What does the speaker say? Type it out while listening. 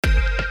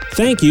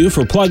Thank you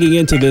for plugging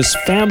into this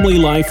Family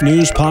Life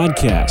News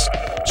podcast,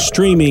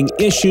 streaming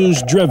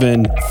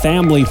issues-driven,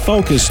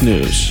 family-focused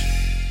news.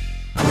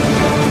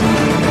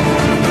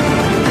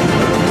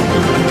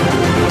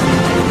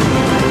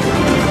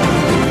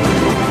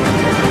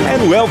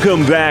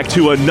 Welcome back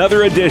to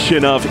another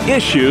edition of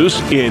Issues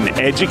in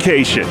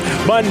Education.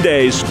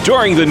 Mondays,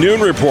 during the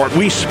Noon Report,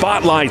 we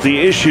spotlight the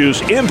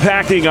issues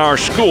impacting our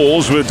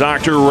schools with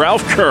Dr.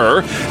 Ralph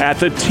Kerr at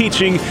the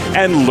Teaching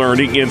and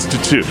Learning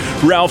Institute.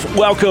 Ralph,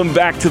 welcome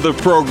back to the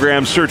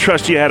program, sir.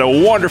 Trust you had a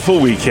wonderful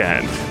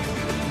weekend.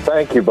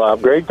 Thank you,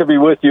 Bob. Great to be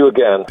with you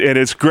again. And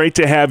it's great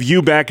to have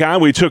you back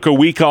on. We took a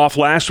week off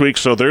last week,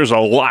 so there's a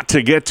lot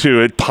to get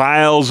to. It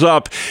piles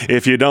up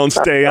if you don't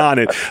stay on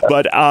it.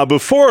 But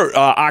before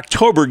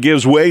October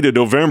gives way to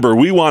November,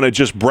 we want to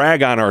just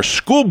brag on our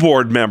school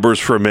board members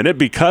for a minute,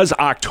 because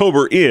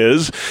October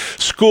is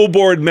School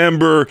Board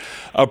Member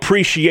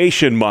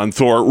Appreciation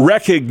Month or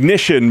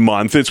Recognition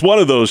Month. It's one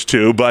of those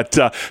two. But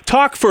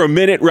talk for a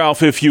minute,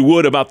 Ralph, if you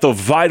would, about the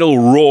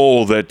vital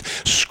role that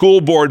school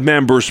board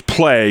members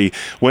play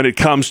when it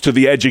comes to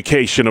the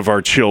education of our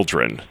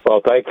children.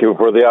 Well, thank you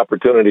for the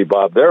opportunity,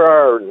 Bob. There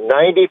are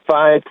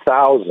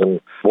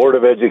 95,000 Board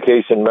of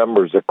Education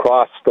members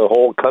across the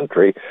whole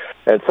country,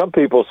 and some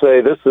people say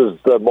this is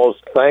the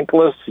most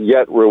thankless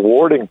yet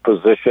rewarding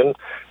position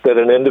that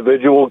an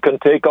individual can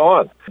take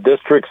on.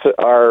 Districts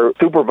are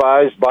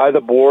supervised by the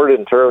board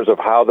in terms of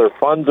how their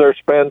funds are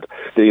spent,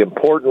 the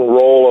important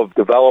role of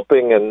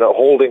developing and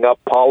holding up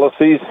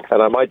policies.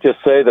 And I might just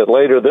say that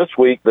later this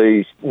week,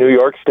 the New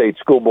York State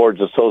School Boards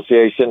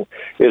Association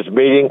is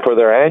meeting for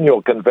their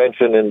annual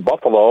convention in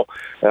Buffalo.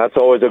 And that's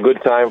always a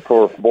good time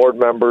for board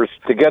members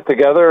to get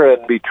together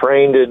and be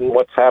trained in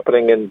what's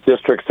happening in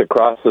districts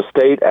across the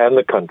state and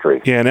the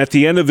country. Yeah, and at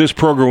the end of this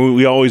program,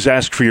 we always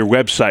ask for your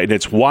website, and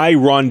it's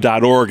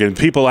whyrun.org. And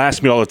people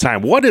ask me all the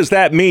time, what does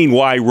that mean,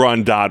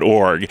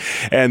 whyrun.org?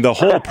 And the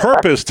whole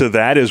purpose to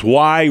that is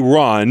why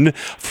run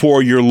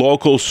for your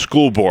local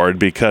school board,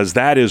 because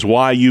that is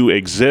why you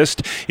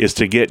exist, is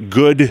to get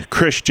good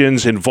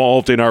Christians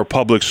involved in our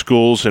public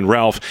schools. And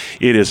Ralph,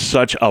 it is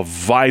such a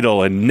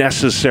vital and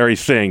necessary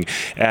thing.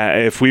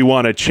 If we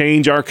want to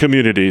change our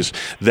communities,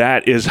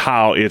 that is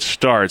how it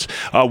starts.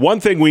 One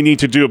thing we need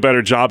to do a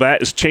better job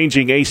at is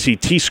changing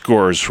ACT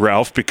scores,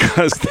 Ralph,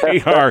 because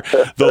they are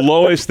the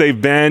lowest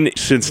they've been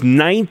since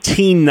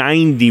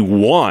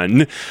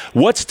 1991.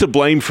 What's to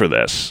blame for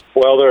this?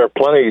 Well, there are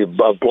plenty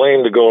of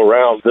blame to go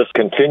around. This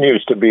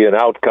continues to be an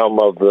outcome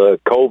of the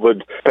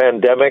COVID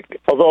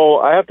pandemic. Although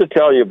I have to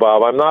tell you,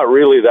 Bob, I'm not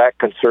really that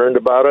concerned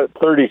about it.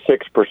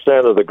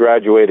 36% of the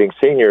graduating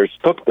seniors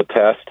took the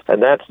test,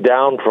 and that's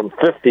down from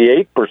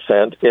 58%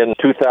 in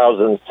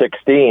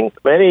 2016.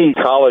 Many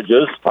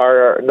colleges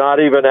are not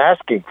even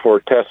asking for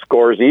test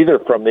scores either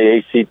from the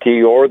ACT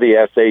or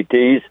the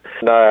SATs.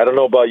 I don't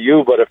know about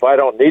you, but if I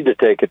don't need to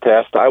take a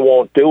test, I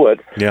won't do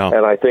it. Yeah.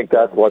 And I think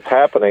that's what's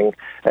happening.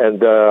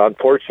 And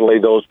unfortunately,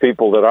 those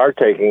people that are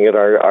taking it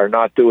are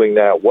not doing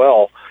that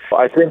well.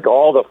 I think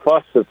all the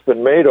fuss that's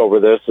been made over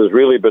this has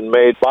really been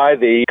made by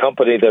the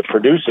company that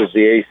produces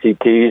the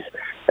ACTs.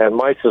 And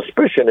my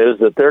suspicion is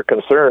that they're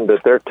concerned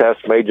that their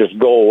test may just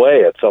go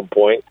away at some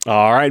point.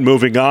 All right,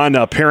 moving on.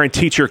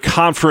 Parent-teacher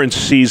conference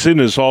season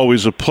is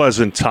always a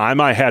pleasant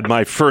time. I had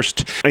my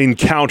first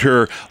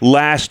encounter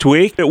last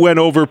week. It went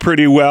over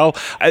pretty well.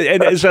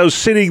 And as I was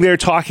sitting there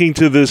talking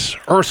to this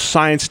earth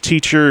science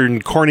teacher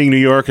in Corning, New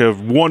York, a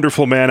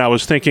wonderful man, I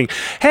was thinking,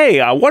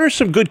 hey, what are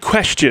some good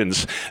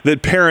questions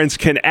that parents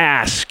can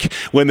ask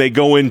when they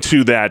go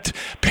into that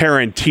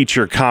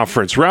parent-teacher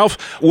conference? Ralph,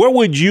 what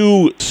would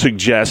you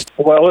suggest?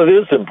 Well, it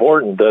is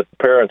important that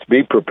parents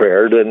be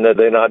prepared and that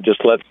they not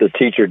just let the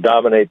teacher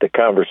dominate the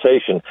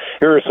conversation.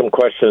 Here are some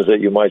questions that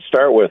you might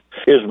start with.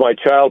 Is my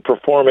child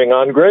performing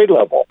on grade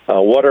level?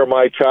 What are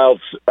my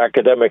child's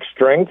academic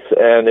strengths?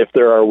 And if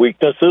there are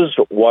weaknesses,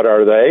 what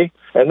are they?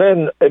 And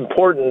then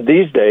important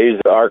these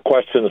days are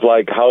questions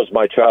like, how's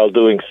my child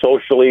doing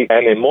socially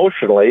and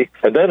emotionally?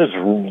 And then it's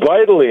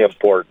vitally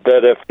important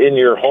that if in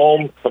your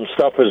home some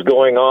stuff is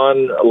going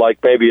on, like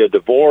maybe a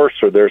divorce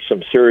or there's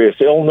some serious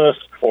illness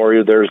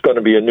or there's going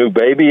to be a new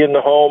baby in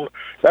the home,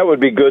 that would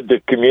be good to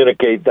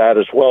communicate that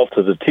as well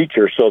to the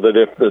teacher so that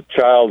if the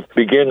child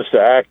begins to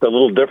act a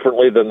little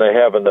differently than they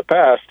have in the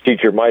past, the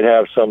teacher might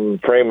have some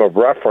frame of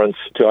reference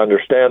to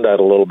understand that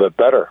a little bit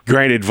better.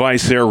 Great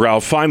advice there,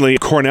 Ralph. Finally,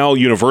 Cornell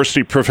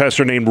University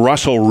professor named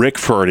Russell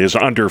Rickford is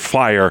under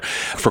fire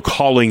for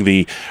calling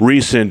the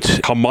recent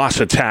Hamas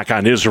attack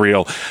on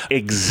Israel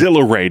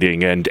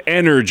exhilarating and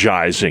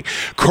energizing.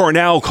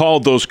 Cornell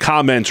called those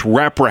comments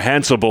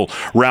reprehensible,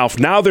 Ralph.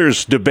 Now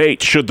there's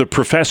debate. Should the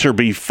professor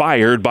be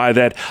fired by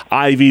that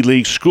Ivy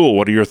League school?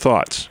 What are your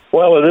thoughts?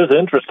 Well, it is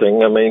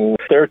interesting. I mean,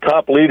 their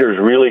top leaders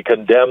really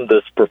condemned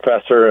this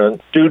professor, and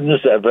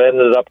students have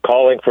ended up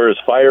calling for his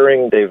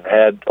firing. They've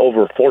had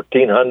over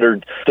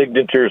 1,400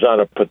 signatures on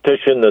a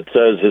petition that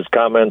says his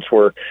comments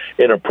were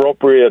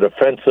inappropriate,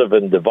 offensive,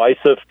 and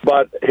divisive.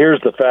 But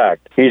here's the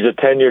fact. He's a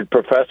tenured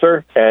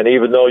professor, and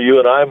even though you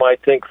and I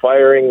might think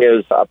firing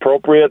is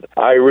appropriate,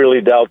 I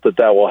really doubt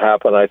that will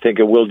happen. I think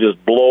it will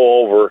just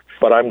blow over.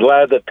 But I'm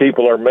glad that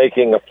people are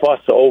making a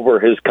fuss over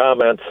his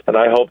comments, and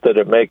I hope that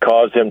it may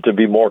cause him to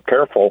be more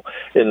careful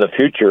in the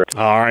future.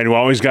 All right, we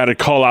always got to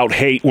call out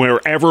hate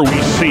wherever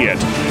we see it.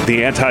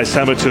 The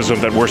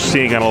anti-Semitism that we're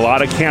seeing on a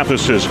lot of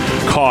campuses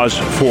cause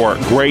for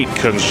great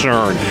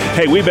concern.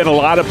 Hey, we've been a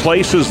lot of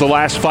places the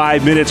last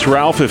 5 minutes,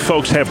 Ralph. If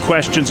folks have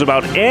questions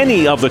about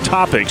any of the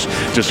topics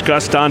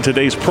discussed on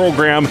today's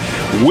program,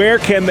 where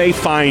can they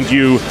find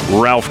you,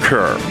 Ralph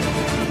Kerr?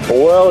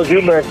 Well, as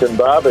you mentioned,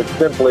 Bob, it's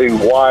simply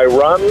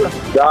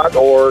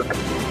whyrun.org,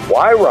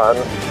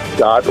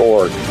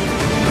 whyrun.org.